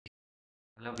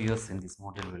Hello viewers, in this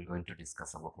module we're going to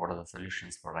discuss about what are the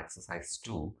solutions for exercise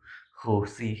 2. So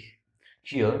see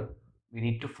here we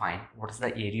need to find what is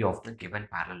the area of the given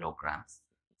parallelograms.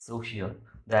 So here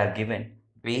they are given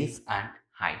base and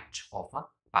height of a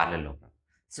parallelogram.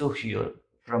 So here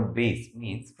from base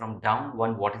means from down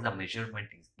one what is the measurement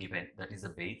is given, that is the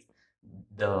base.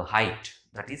 The height,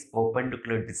 that is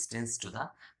perpendicular distance to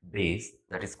the base,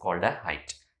 that is called a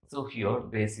height. So here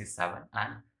base is 7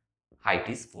 and height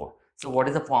is 4. So what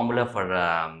is the formula for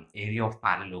area of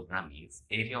parallelogram is?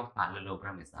 Area of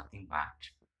parallelogram is nothing but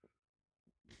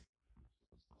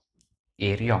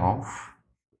area of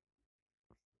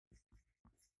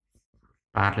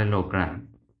parallelogram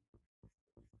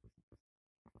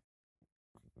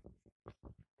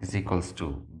is equals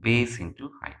to base into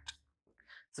height.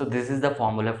 So this is the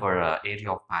formula for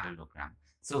area of parallelogram.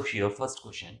 So here first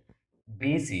question,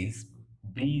 base is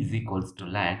b is equals to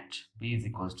let b is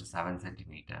equals to 7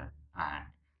 centimeter and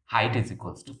height is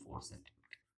equals to 4 centimeter.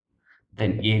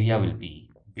 Then area will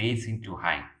be base into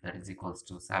height, that is equals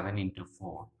to 7 into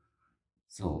 4.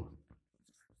 So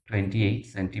 28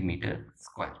 centimeter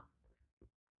square.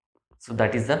 So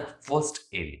that is the first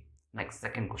area. Next,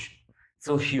 second question.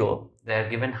 So here they are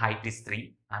given height is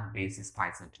 3 and base is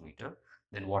 5 centimeter.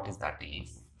 Then what is that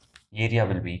is? Area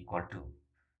will be equal to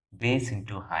base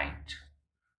into height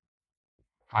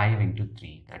 5 into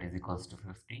 3, that is equals to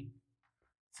 50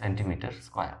 centimeter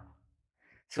square.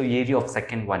 So area of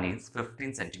second one is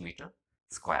 15 centimeter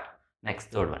square. Next,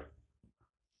 third one.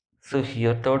 So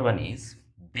here third one is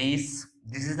base.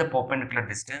 This is the perpendicular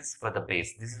distance for the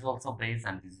base. This is also base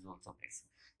and this is also base.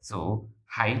 So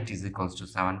height is equals to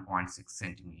 7.6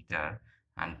 centimeter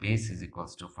and base is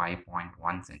equals to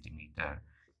 5.1 centimeter.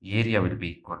 Area will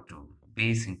be equal to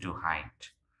base into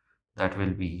height. That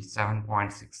will be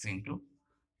 7.6 into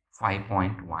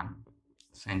 5.1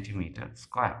 centimeter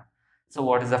square. So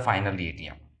what is the final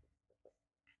area?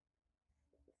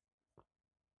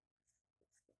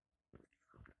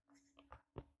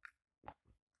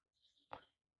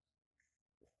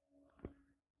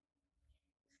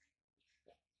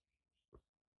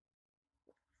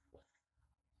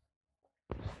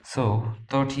 So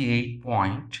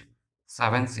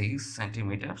 38.76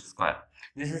 centimeter square.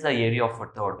 This is the area of a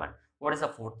third one. What is the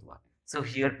fourth one? So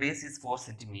here base is 4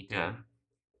 centimeter,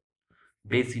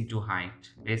 base into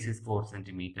height, base is 4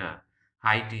 centimeter,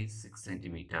 height is 6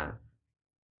 centimeter.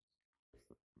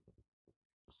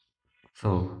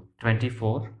 So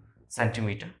 24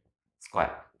 centimeter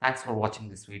square. Thanks for watching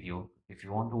this video. If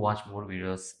you want to watch more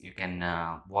videos, you can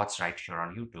watch right here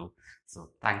on YouTube.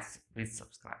 So thanks, please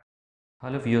subscribe.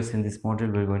 Hello viewers, in this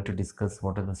module we're going to discuss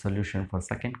what are the solution for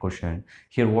second question.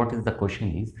 Here what is the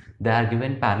question is, they are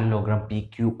given parallelogram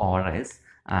PQRS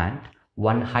and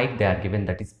one height they are given,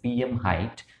 that is PM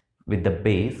height with the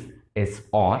base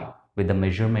SR with the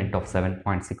measurement of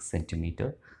 7.6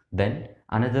 centimeter. Then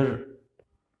another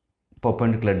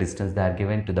perpendicular distance they are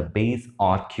given to the base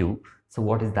RQ. So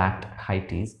what is that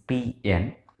height is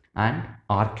PN and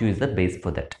RQ is the base for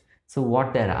that. So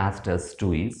what they are asked us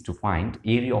to is to find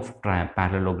area of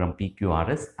parallelogram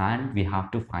PQRS and we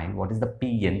have to find what is the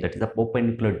PN, that is the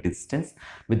perpendicular distance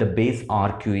with the base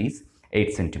RQ is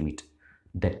 8 centimeter.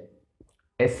 Then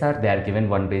SR they are given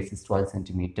one base is 12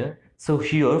 centimeter. So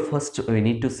here first we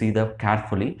need to see the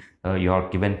carefully your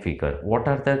given figure. What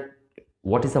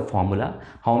is the formula,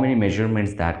 how many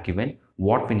measurements that are given,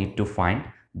 what we need to find,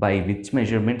 by which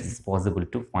measurement is possible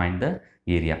to find the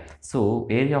area. So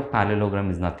area of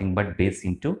parallelogram is nothing but base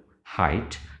into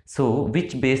height. So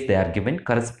which base they are given,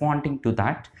 corresponding to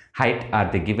that height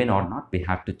are they given or not, we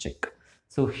have to check.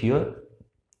 So here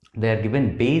they are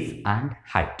given base and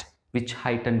height, which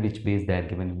height and which base they are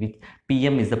given, which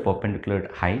PM is the perpendicular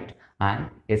height and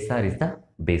SR is the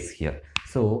base here.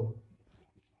 So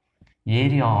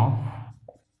area of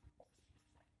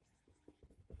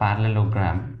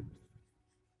parallelogram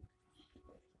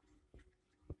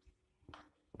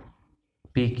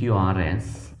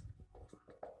PQRS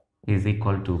is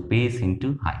equal to base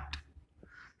into height.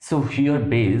 So here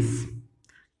base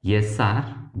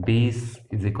SR, base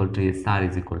is equal to SR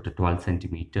is equal to 12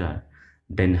 centimeter.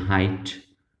 Then height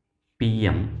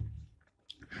PM.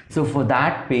 So for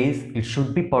that base, it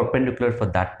should be perpendicular for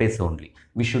that base only.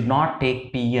 We should not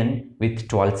take PN with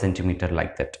 12 centimeter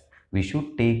like that. We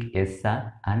should take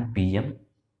SR and PM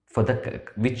for the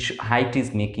which height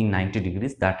is making 90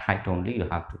 degrees, that height only you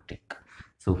have to take.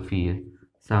 So here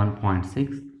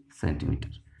 7.6 centimeter.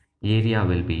 Area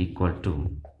will be equal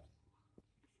to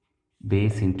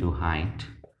base into height,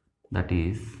 that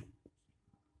is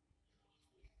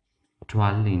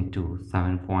 12 into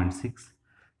 7.6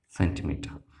 centimeter.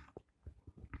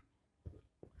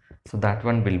 So that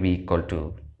one will be equal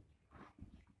to,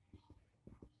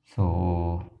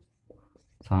 so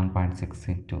 7.6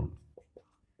 into,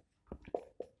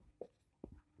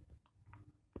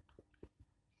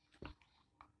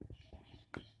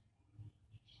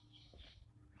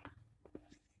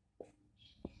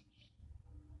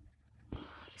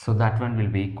 so that one will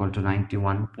be equal to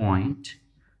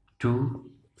 91.2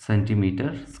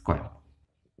 centimeter square.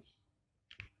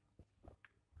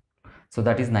 So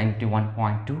that is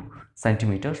 91.2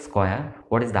 centimeter square.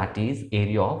 What is that? Is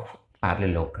area of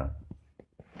parallelogram.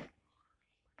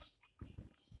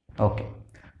 Okay,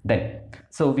 then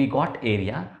so we got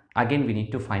area. Again we need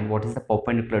to find what is the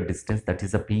perpendicular distance, that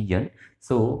is a PN.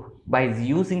 So by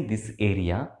using this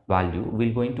area value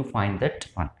we're going to find that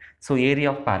one. So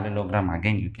area of parallelogram,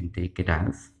 again you can take it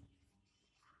as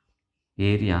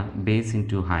area base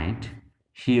into height.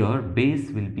 Here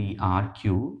base will be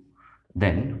RQ,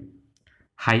 then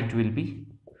height will be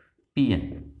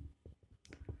PN.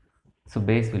 So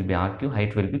base will be RQ,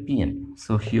 height will be PN.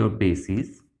 So here base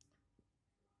is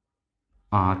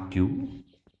RQ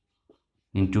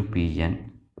into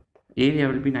Pn. Area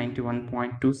will be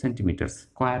 91.2 centimeters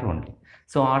square only.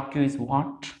 So RQ is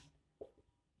what?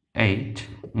 8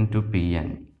 into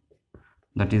Pn,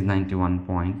 that is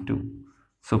 91.2.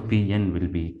 So Pn will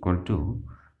be equal to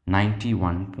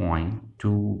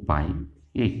 91.2 by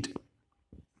 8.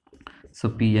 So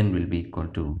Pn will be equal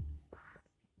to,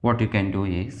 what you can do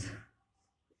is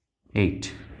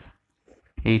 8.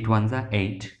 8 ones are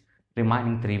 8,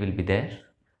 remaining 3 will be there.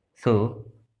 So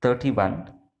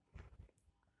 31,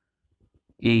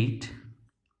 8.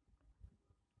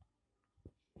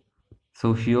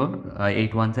 So here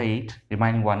 8 ones are 8,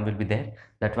 remaining 1 will be there.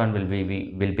 That one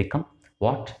will become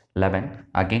what? 11.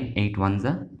 Again 8 ones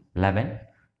are 11.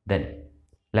 Then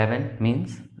 11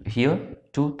 means here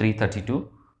 2, 3, 32.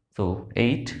 So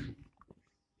 8.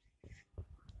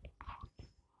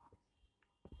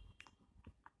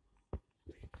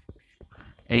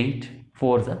 8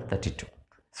 4s are 32.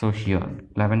 So here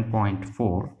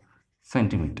 11.4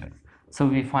 centimeter. So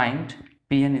we find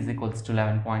Pn is equals to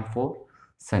 11.4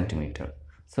 centimeter.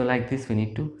 So like this we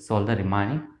need to solve the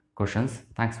remaining questions.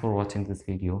 Thanks for watching this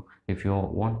video. If you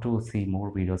want to see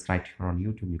more videos right here on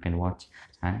YouTube, you can watch,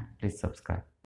 and please subscribe.